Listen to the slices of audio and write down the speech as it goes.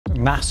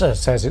NASA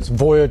says its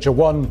Voyager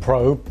 1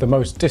 probe, the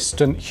most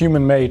distant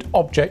human-made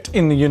object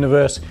in the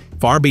universe.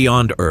 Far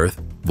beyond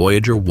Earth,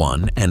 Voyager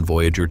 1 and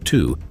Voyager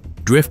 2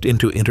 drift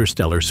into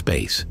interstellar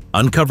space,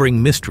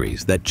 uncovering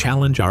mysteries that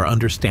challenge our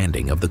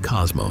understanding of the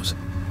cosmos.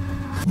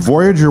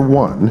 Voyager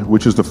 1,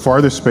 which is the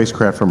farthest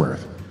spacecraft from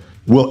Earth,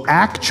 will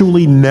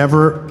actually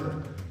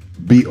never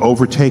be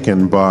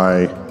overtaken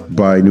by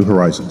New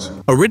Horizons.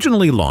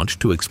 Originally launched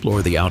to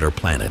explore the outer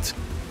planets,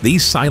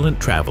 these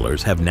silent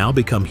travelers have now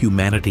become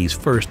humanity's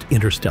first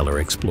interstellar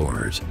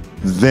explorers.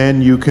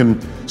 Then you can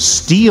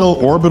steal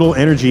orbital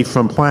energy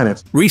from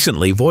planets.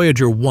 Recently,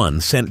 Voyager 1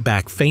 sent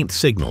back faint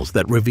signals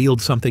that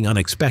revealed something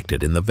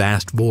unexpected in the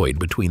vast void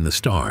between the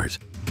stars.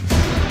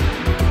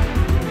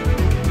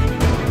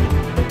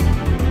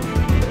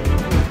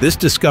 This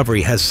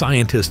discovery has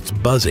scientists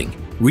buzzing,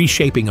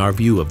 reshaping our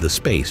view of the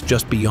space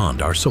just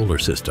beyond our solar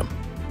system.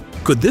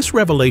 Could this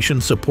revelation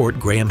support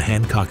Graham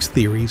Hancock's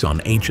theories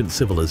on ancient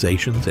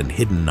civilizations and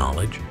hidden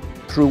knowledge?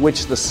 Through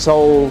which the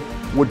soul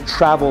would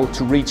travel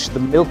to reach the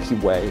Milky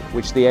Way,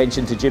 which the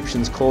ancient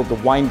Egyptians called the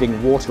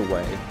winding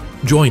waterway.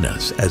 Join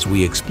us as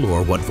we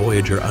explore what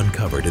Voyager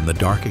uncovered in the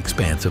dark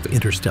expanse of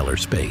interstellar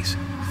space.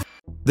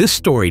 This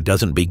story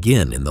doesn't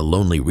begin in the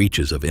lonely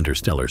reaches of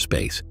interstellar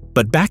space,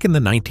 but back in the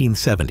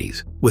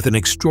 1970s with an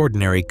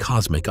extraordinary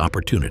cosmic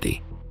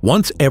opportunity.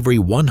 Once every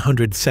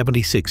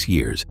 176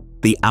 years,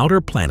 the outer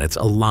planets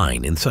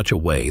align in such a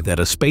way that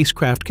a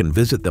spacecraft can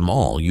visit them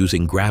all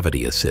using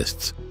gravity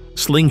assists,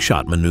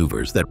 slingshot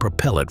maneuvers that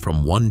propel it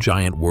from one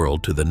giant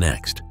world to the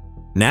next.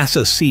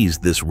 NASA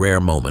seized this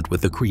rare moment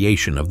with the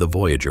creation of the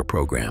Voyager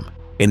program.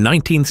 In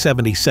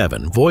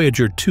 1977,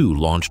 Voyager 2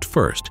 launched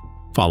first,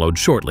 followed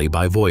shortly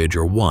by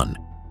Voyager 1,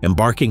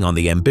 embarking on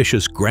the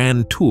ambitious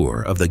grand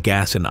tour of the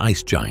gas and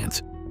ice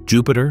giants,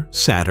 Jupiter,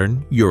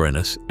 Saturn,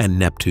 Uranus, and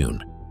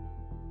Neptune.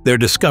 Their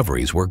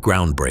discoveries were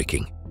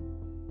groundbreaking.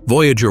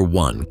 Voyager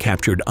 1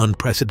 captured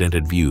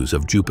unprecedented views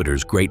of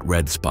Jupiter's Great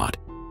Red Spot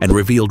and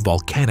revealed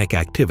volcanic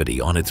activity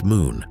on its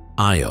moon,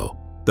 Io,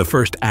 the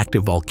first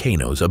active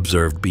volcanoes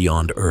observed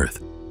beyond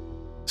Earth.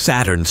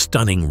 Saturn's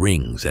stunning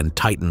rings and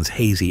Titan's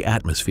hazy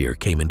atmosphere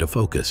came into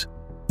focus.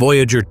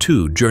 Voyager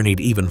 2 journeyed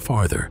even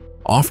farther,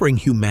 offering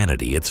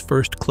humanity its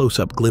first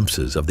close-up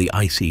glimpses of the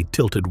icy,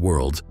 tilted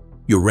worlds,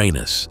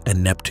 Uranus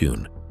and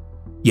Neptune.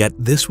 Yet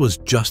this was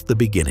just the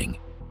beginning.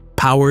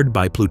 Powered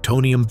by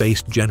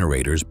plutonium-based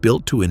generators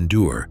built to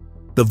endure,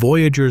 the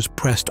Voyagers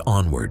pressed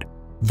onward,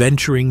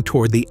 venturing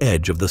toward the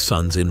edge of the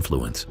Sun's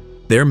influence.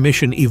 Their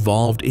mission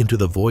evolved into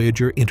the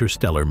Voyager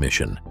Interstellar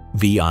Mission,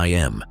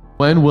 VIM.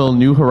 When will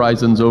New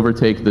Horizons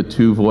overtake the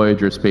two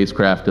Voyager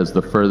spacecraft as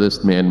the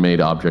furthest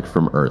man-made object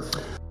from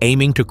Earth?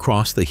 Aiming to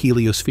cross the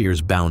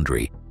heliosphere's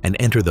boundary and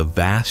enter the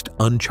vast,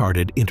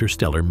 uncharted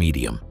interstellar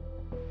medium.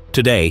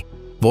 Today,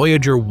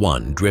 Voyager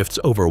 1 drifts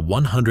over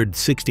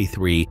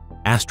 163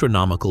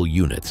 astronomical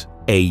units,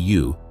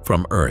 AU,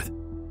 from Earth.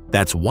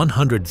 That's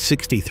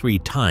 163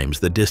 times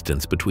the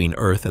distance between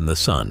Earth and the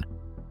Sun,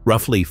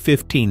 roughly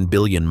 15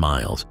 billion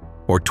miles,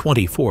 or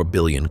 24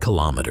 billion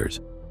kilometers.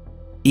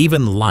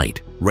 Even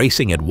light,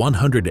 racing at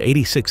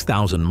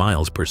 186,000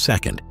 miles per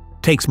second,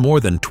 takes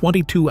more than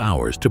 22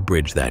 hours to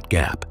bridge that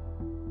gap.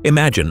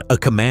 Imagine a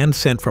command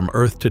sent from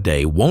Earth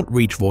today won't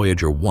reach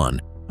Voyager 1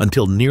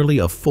 until nearly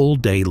a full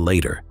day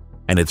later,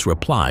 and its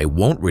reply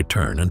won't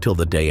return until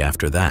the day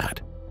after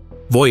that.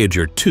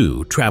 Voyager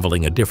 2,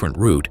 traveling a different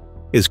route,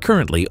 is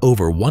currently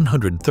over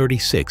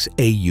 136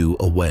 AU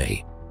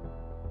away.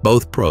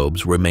 Both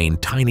probes remain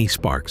tiny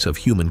sparks of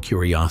human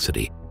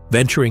curiosity,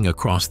 venturing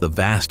across the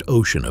vast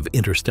ocean of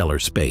interstellar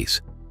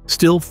space,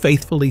 still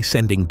faithfully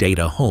sending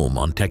data home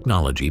on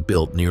technology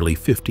built nearly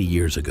 50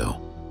 years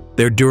ago.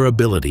 Their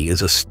durability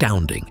is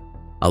astounding,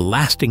 a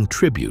lasting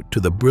tribute to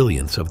the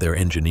brilliance of their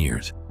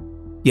engineers.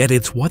 Yet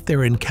it's what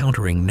they're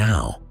encountering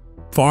now,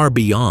 far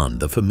beyond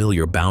the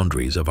familiar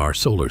boundaries of our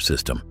solar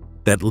system,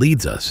 that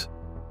leads us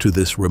to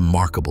this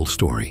remarkable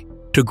story.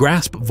 To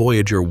grasp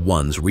Voyager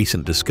 1's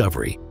recent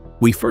discovery,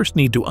 we first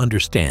need to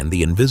understand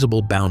the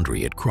invisible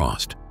boundary it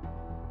crossed.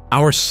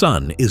 Our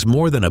Sun is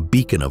more than a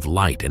beacon of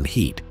light and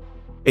heat.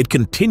 It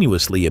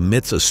continuously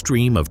emits a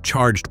stream of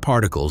charged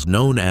particles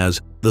known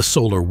as the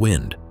solar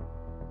wind.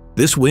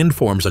 This wind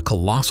forms a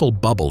colossal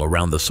bubble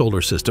around the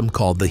solar system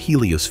called the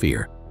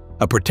heliosphere,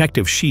 a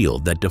protective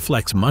shield that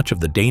deflects much of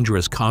the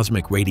dangerous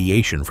cosmic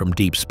radiation from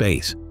deep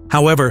space.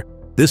 However,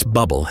 this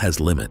bubble has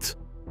limits.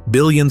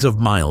 Billions of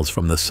miles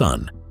from the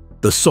Sun,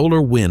 the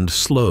solar wind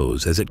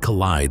slows as it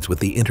collides with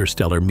the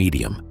interstellar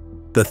medium,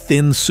 the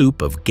thin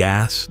soup of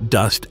gas,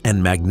 dust,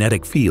 and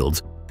magnetic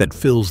fields that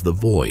fills the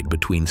void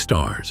between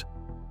stars.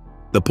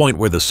 The point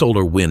where the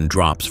solar wind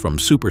drops from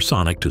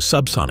supersonic to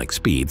subsonic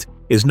speeds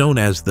is known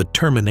as the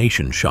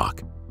termination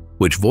shock,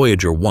 which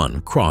Voyager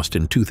 1 crossed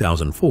in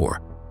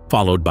 2004,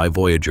 followed by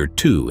Voyager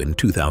 2 in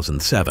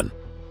 2007.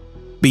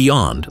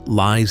 Beyond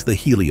lies the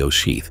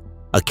heliosheath,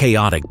 a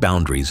chaotic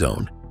boundary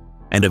zone,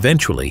 and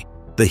eventually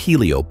the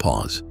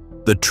heliopause,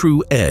 the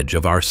true edge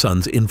of our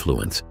Sun's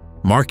influence,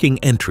 marking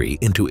entry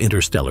into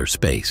interstellar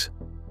space.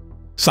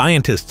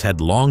 Scientists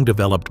had long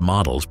developed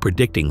models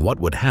predicting what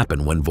would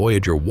happen when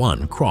Voyager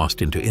 1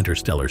 crossed into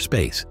interstellar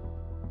space.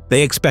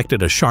 They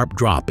expected a sharp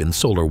drop in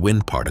solar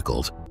wind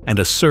particles and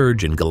a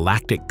surge in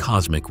galactic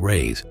cosmic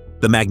rays.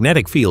 The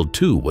magnetic field,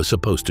 too, was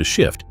supposed to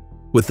shift,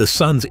 with the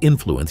Sun's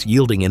influence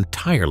yielding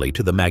entirely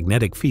to the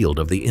magnetic field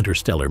of the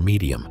interstellar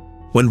medium.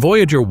 When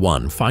Voyager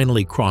 1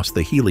 finally crossed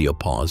the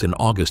heliopause in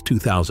August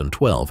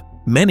 2012,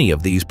 many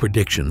of these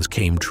predictions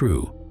came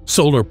true.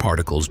 Solar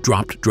particles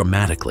dropped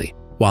dramatically,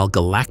 while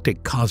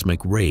galactic cosmic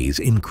rays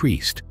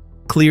increased,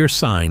 clear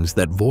signs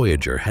that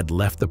Voyager had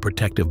left the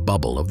protective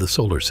bubble of the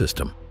solar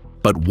system.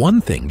 But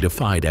one thing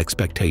defied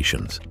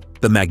expectations.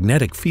 The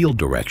magnetic field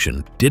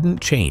direction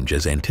didn't change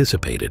as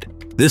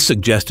anticipated. This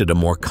suggested a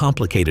more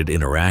complicated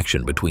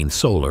interaction between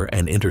solar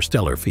and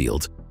interstellar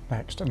fields.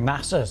 Next,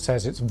 NASA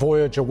says its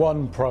Voyager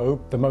 1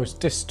 probe, the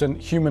most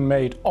distant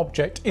human-made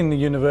object in the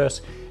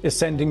universe, is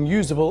sending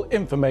usable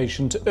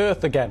information to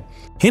Earth again,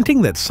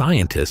 hinting that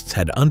scientists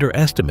had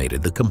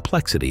underestimated the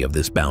complexity of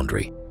this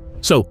boundary.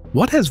 So,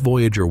 what has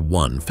Voyager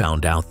 1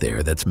 found out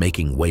there that's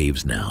making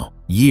waves now,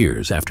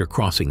 years after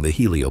crossing the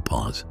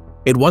heliopause?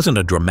 It wasn't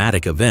a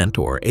dramatic event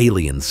or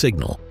alien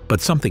signal, but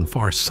something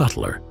far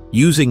subtler.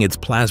 Using its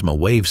plasma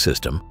wave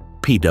system,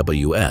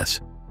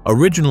 PWS,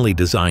 originally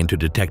designed to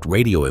detect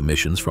radio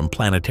emissions from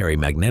planetary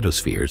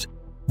magnetospheres,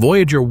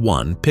 Voyager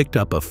 1 picked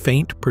up a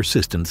faint,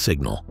 persistent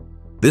signal.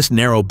 This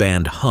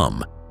narrowband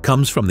hum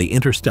comes from the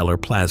interstellar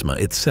plasma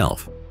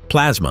itself.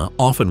 Plasma,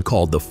 often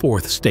called the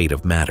fourth state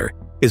of matter,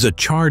 is a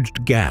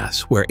charged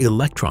gas where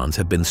electrons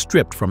have been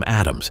stripped from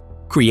atoms,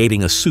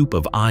 creating a soup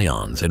of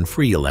ions and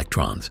free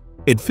electrons.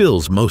 It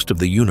fills most of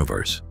the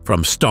universe,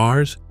 from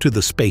stars to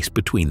the space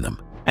between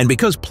them. And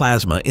because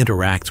plasma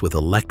interacts with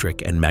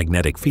electric and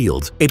magnetic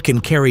fields, it can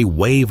carry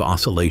wave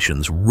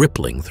oscillations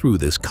rippling through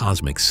this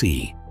cosmic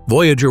sea.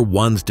 Voyager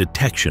 1's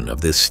detection of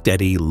this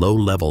steady,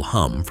 low-level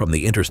hum from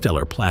the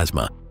interstellar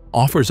plasma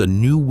offers a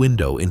new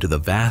window into the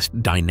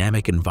vast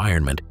dynamic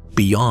environment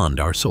beyond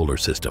our solar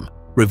system,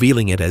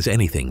 revealing it as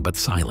anything but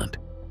silent.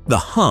 The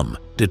hum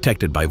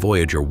detected by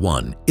Voyager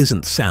 1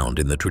 isn't sound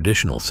in the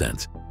traditional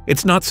sense.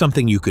 It's not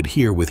something you could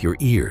hear with your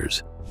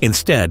ears.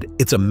 Instead,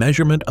 it's a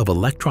measurement of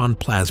electron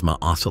plasma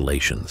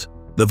oscillations,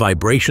 the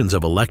vibrations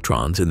of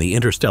electrons in the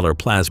interstellar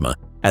plasma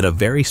at a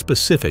very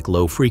specific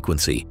low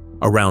frequency,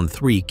 around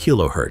 3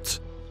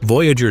 kHz.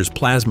 Voyager's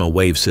plasma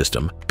wave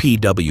system,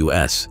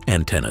 PWS,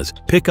 antennas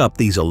pick up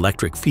these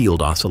electric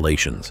field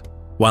oscillations.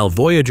 While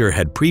Voyager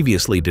had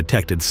previously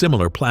detected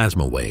similar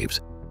plasma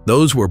waves,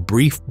 those were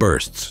brief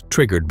bursts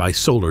triggered by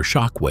solar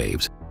shock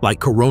waves, like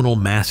coronal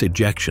mass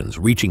ejections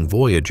reaching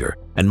Voyager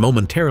and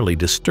momentarily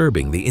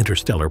disturbing the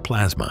interstellar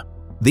plasma.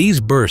 These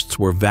bursts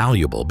were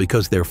valuable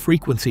because their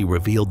frequency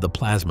revealed the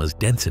plasma's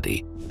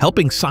density,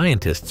 helping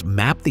scientists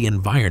map the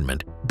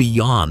environment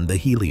beyond the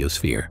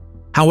heliosphere.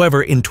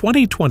 However, in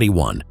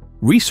 2021,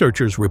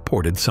 researchers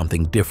reported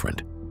something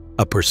different: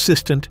 a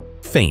persistent,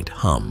 faint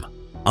hum.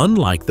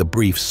 Unlike the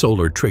brief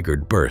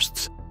solar-triggered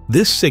bursts,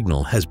 this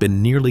signal has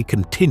been nearly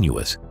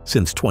continuous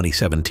since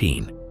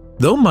 2017.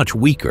 Though much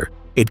weaker,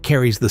 it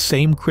carries the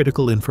same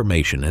critical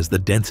information as the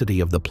density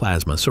of the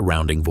plasma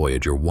surrounding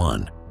Voyager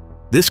 1.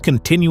 This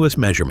continuous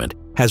measurement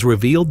has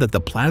revealed that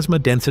the plasma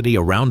density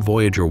around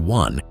Voyager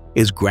 1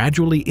 is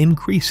gradually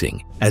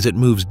increasing as it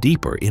moves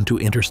deeper into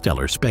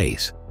interstellar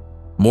space.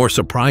 More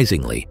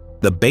surprisingly,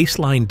 the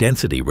baseline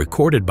density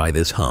recorded by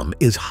this hum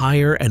is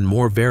higher and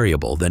more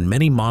variable than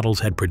many models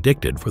had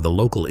predicted for the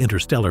local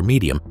interstellar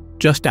medium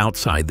just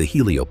outside the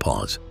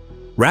heliopause.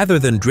 Rather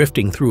than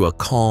drifting through a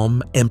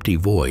calm, empty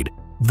void,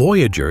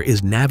 Voyager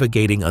is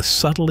navigating a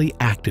subtly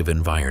active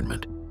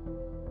environment.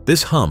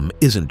 This hum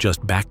isn't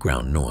just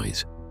background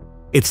noise.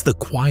 It's the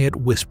quiet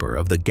whisper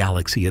of the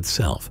galaxy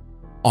itself,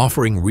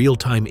 offering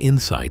real-time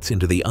insights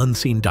into the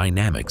unseen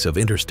dynamics of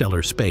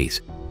interstellar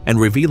space and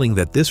revealing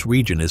that this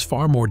region is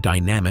far more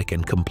dynamic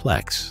and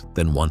complex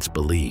than once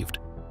believed.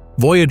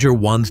 Voyager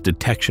 1's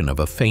detection of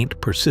a faint,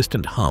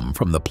 persistent hum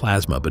from the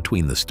plasma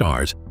between the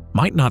stars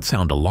might not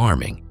sound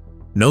alarming.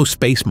 No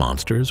space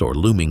monsters or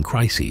looming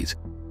crises,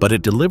 but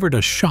it delivered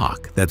a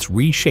shock that's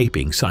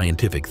reshaping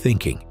scientific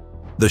thinking.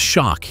 The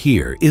shock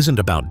here isn't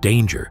about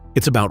danger,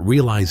 it's about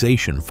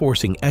realization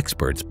forcing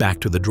experts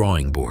back to the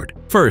drawing board.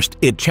 First,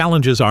 it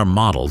challenges our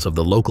models of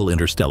the local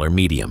interstellar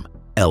medium,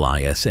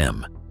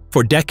 LISM.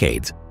 For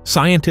decades,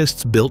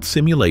 scientists built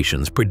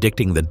simulations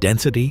predicting the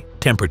density,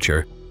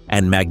 temperature,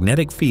 and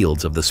magnetic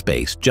fields of the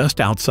space just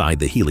outside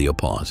the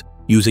heliopause,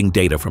 using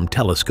data from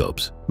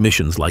telescopes,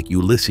 missions like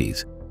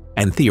Ulysses,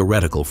 and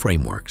theoretical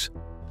frameworks.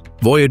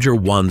 Voyager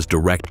 1's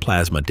direct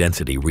plasma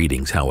density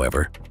readings,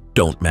 however,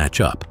 don't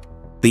match up.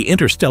 The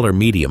interstellar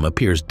medium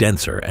appears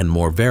denser and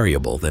more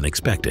variable than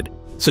expected,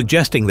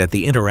 suggesting that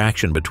the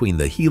interaction between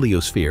the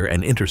heliosphere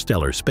and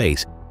interstellar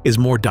space is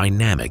more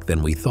dynamic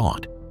than we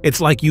thought.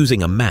 It's like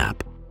using a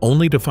map,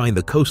 only to find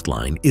the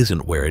coastline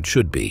isn't where it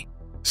should be.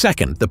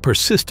 Second, the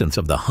persistence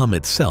of the hum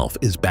itself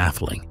is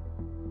baffling.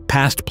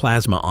 Past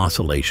plasma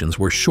oscillations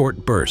were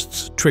short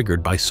bursts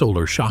triggered by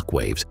solar shock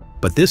waves,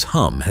 but this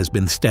hum has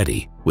been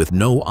steady, with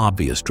no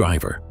obvious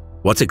driver.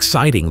 What's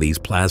exciting these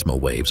plasma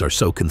waves are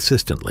so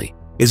consistently?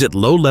 Is it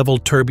low-level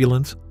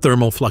turbulence,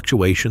 thermal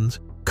fluctuations,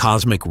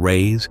 cosmic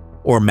rays,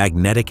 or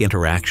magnetic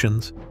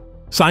interactions?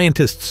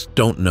 Scientists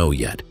don't know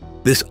yet.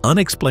 This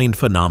unexplained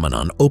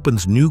phenomenon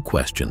opens new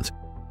questions,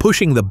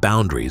 pushing the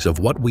boundaries of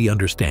what we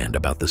understand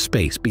about the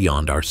space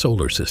beyond our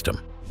solar system.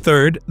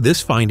 Third,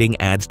 this finding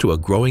adds to a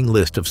growing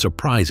list of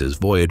surprises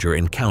Voyager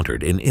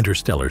encountered in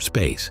interstellar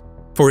space.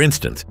 For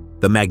instance,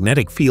 the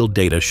magnetic field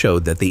data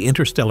showed that the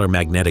interstellar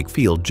magnetic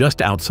field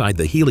just outside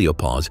the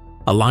heliopause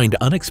aligned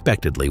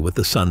unexpectedly with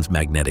the Sun's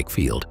magnetic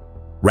field,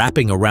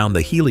 wrapping around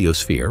the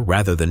heliosphere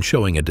rather than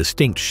showing a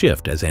distinct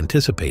shift as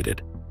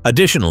anticipated.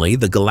 Additionally,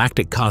 the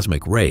galactic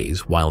cosmic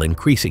rays, while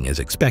increasing as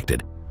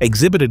expected,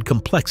 exhibited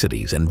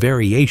complexities and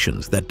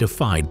variations that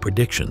defied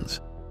predictions.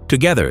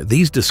 Together,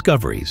 these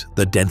discoveries,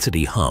 the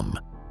density hum,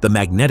 the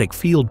magnetic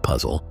field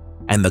puzzle,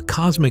 and the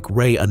cosmic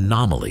ray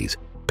anomalies,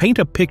 paint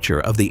a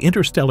picture of the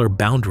interstellar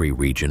boundary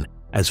region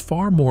as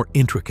far more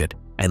intricate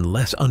and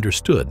less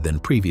understood than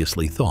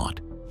previously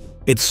thought.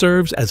 It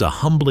serves as a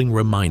humbling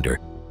reminder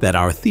that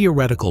our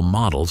theoretical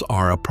models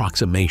are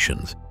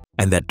approximations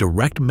and that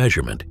direct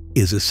measurement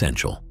is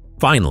essential.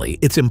 Finally,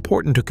 it's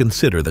important to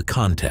consider the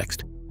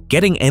context.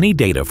 Getting any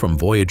data from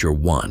Voyager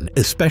 1,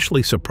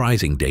 especially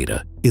surprising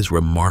data, is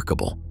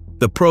remarkable.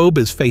 The probe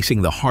is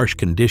facing the harsh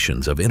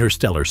conditions of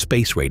interstellar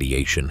space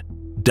radiation,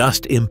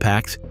 dust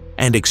impacts,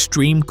 and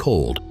extreme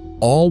cold,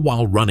 all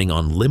while running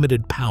on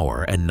limited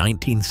power and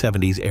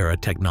 1970s-era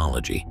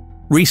technology.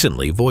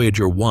 Recently,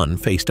 Voyager 1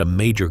 faced a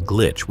major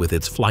glitch with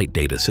its flight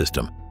data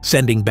system,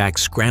 sending back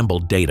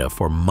scrambled data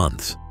for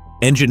months.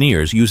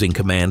 Engineers, using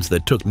commands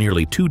that took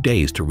nearly 2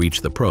 days to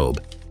reach the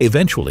probe,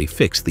 eventually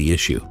fixed the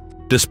issue.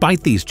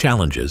 Despite these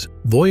challenges,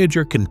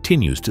 Voyager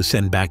continues to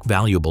send back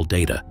valuable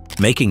data,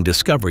 making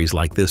discoveries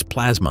like this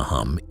plasma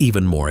hum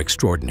even more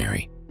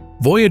extraordinary.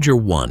 Voyager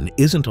 1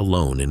 isn't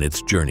alone in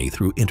its journey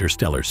through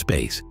interstellar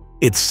space.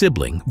 Its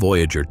sibling,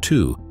 Voyager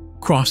 2,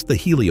 crossed the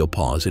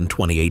heliopause in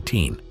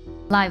 2018.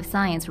 Live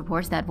Science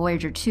reports that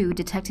Voyager 2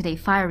 detected a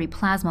fiery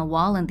plasma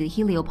wall in the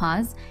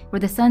heliopause,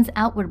 where the sun's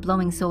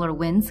outward-blowing solar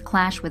winds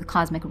clash with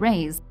cosmic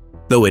rays.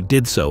 Though it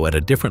did so at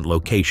a different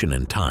location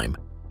and time,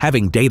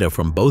 having data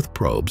from both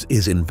probes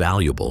is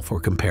invaluable for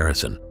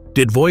comparison.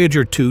 Did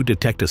Voyager 2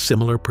 detect a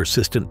similar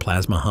persistent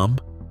plasma hum?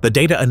 The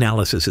data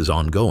analysis is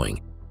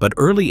ongoing, but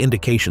early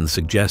indications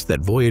suggest that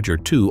Voyager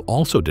 2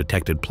 also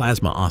detected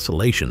plasma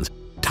oscillations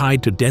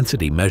tied to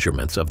density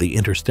measurements of the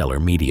interstellar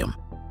medium.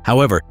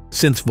 However,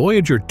 since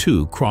Voyager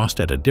 2 crossed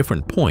at a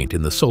different point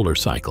in the solar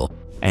cycle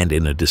and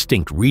in a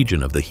distinct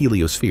region of the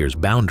heliosphere's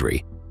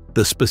boundary,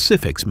 the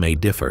specifics may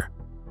differ.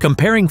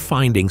 Comparing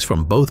findings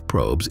from both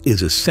probes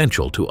is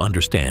essential to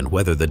understand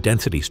whether the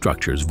density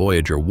structures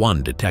Voyager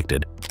 1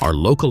 detected are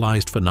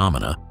localized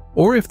phenomena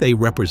or if they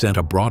represent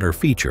a broader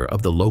feature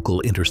of the local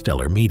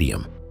interstellar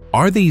medium.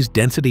 Are these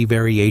density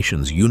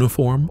variations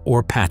uniform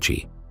or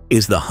patchy?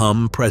 Is the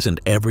hum present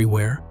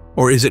everywhere,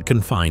 or is it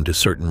confined to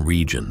certain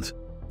regions?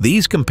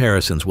 These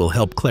comparisons will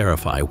help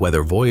clarify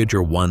whether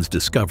Voyager 1's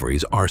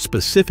discoveries are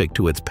specific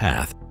to its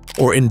path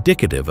or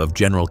indicative of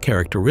general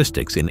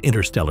characteristics in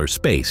interstellar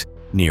space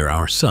near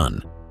our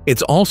Sun.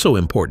 It's also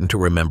important to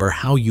remember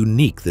how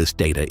unique this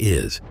data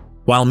is.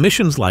 While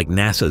missions like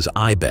NASA's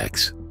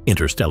IBEX,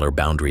 Interstellar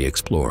Boundary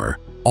Explorer,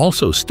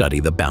 also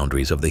study the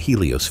boundaries of the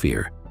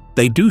heliosphere,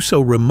 they do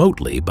so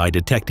remotely by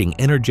detecting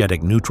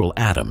energetic neutral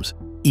atoms,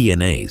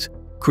 ENAs,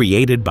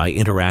 created by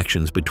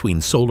interactions between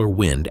solar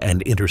wind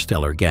and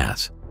interstellar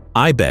gas.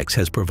 IBEX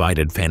has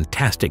provided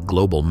fantastic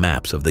global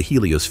maps of the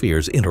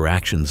heliosphere's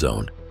interaction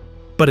zone,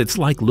 but it's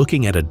like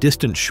looking at a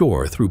distant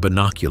shore through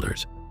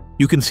binoculars.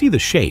 You can see the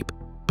shape,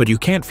 but you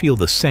can't feel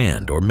the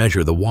sand or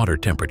measure the water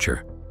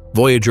temperature.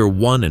 Voyager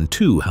 1 and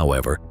 2,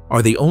 however,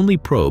 are the only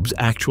probes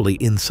actually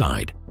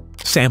inside,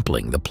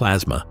 sampling the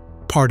plasma,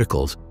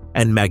 particles,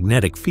 and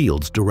magnetic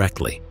fields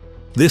directly.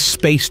 This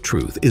space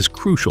truth is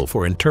crucial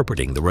for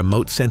interpreting the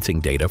remote sensing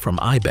data from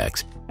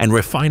IBEX and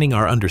refining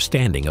our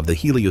understanding of the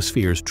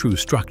heliosphere's true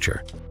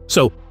structure.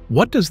 So,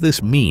 what does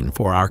this mean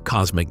for our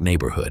cosmic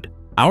neighborhood?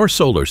 Our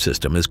solar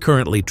system is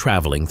currently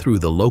traveling through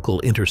the local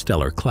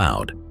interstellar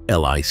cloud,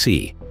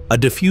 LIC, a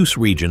diffuse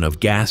region of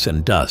gas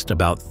and dust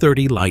about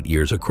 30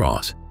 light-years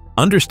across.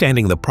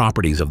 Understanding the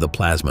properties of the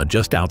plasma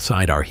just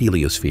outside our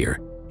heliosphere,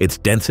 its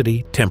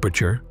density,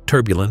 temperature,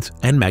 turbulence,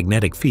 and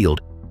magnetic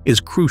field, is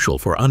crucial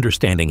for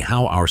understanding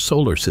how our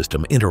solar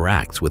system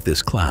interacts with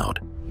this cloud.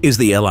 Is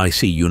the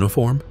LIC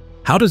uniform?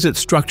 How does its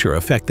structure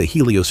affect the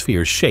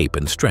heliosphere's shape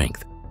and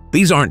strength?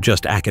 These aren't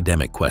just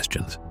academic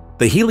questions.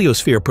 The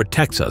heliosphere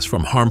protects us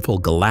from harmful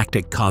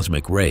galactic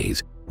cosmic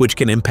rays, which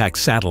can impact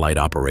satellite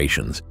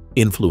operations,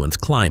 influence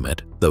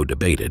climate, though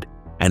debated,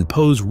 and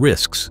pose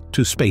risks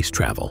to space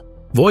travel.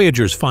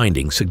 Voyager's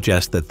findings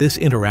suggest that this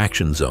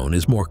interaction zone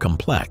is more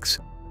complex,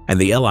 and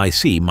the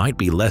LIC might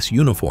be less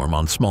uniform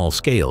on small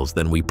scales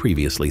than we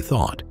previously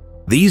thought.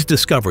 These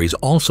discoveries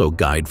also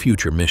guide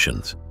future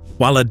missions.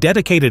 While a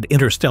dedicated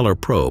interstellar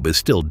probe is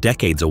still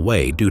decades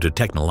away due to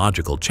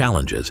technological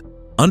challenges,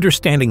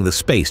 Understanding the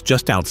space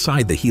just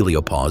outside the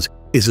heliopause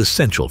is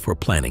essential for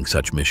planning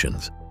such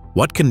missions.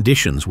 What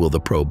conditions will the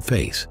probe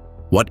face?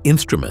 What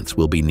instruments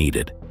will be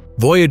needed?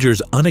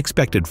 Voyager's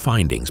unexpected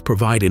findings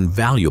provide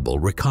invaluable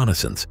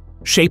reconnaissance,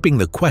 shaping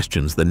the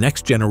questions the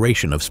next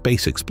generation of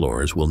space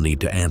explorers will need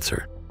to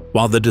answer.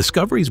 While the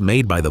discoveries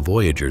made by the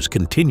Voyagers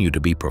continue to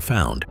be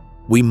profound,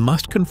 we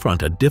must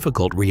confront a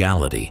difficult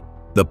reality.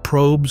 The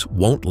probes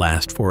won't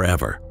last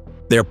forever.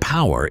 Their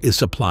power is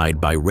supplied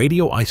by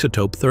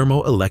radioisotope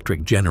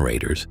thermoelectric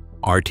generators,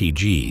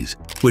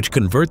 RTGs, which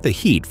convert the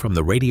heat from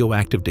the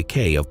radioactive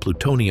decay of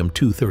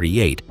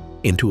plutonium-238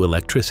 into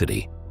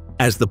electricity.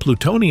 As the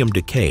plutonium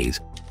decays,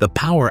 the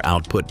power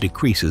output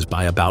decreases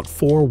by about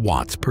 4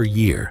 watts per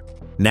year.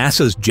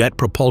 NASA's Jet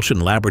Propulsion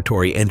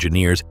Laboratory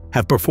engineers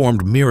have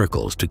performed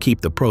miracles to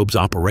keep the probes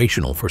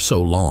operational for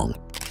so long.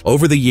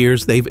 Over the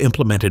years, they've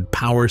implemented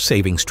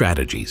power-saving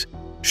strategies,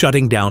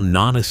 shutting down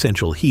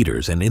non-essential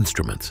heaters and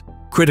instruments.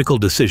 Critical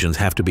decisions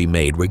have to be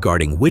made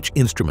regarding which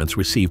instruments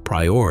receive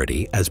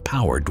priority as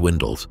power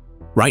dwindles.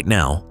 Right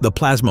now, the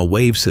plasma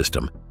wave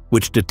system,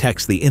 which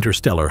detects the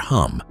interstellar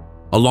hum,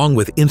 along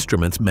with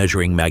instruments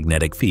measuring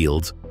magnetic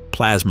fields,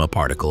 plasma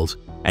particles,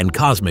 and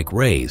cosmic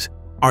rays,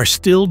 are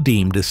still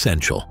deemed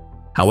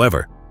essential.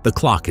 However, the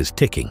clock is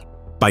ticking.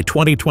 By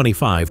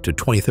 2025 to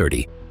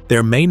 2030,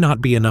 there may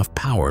not be enough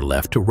power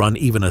left to run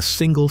even a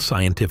single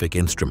scientific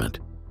instrument.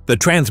 The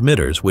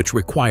transmitters, which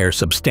require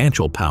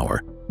substantial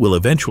power, will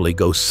eventually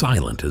go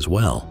silent as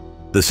well.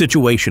 The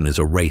situation is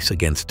a race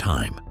against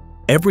time.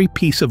 Every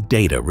piece of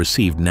data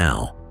received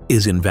now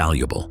is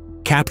invaluable,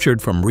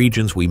 captured from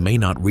regions we may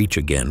not reach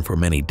again for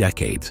many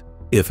decades,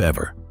 if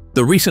ever.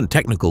 The recent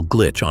technical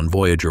glitch on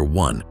Voyager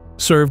 1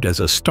 served as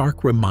a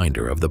stark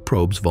reminder of the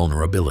probe's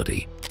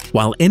vulnerability.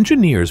 While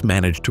engineers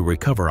managed to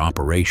recover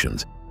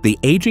operations, the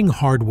aging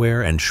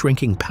hardware and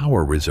shrinking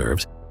power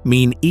reserves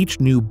mean each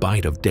new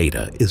byte of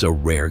data is a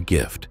rare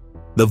gift.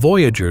 The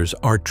Voyagers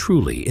are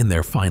truly in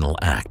their final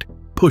act,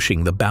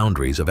 pushing the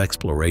boundaries of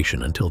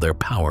exploration until their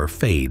power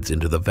fades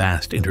into the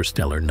vast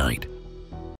interstellar night.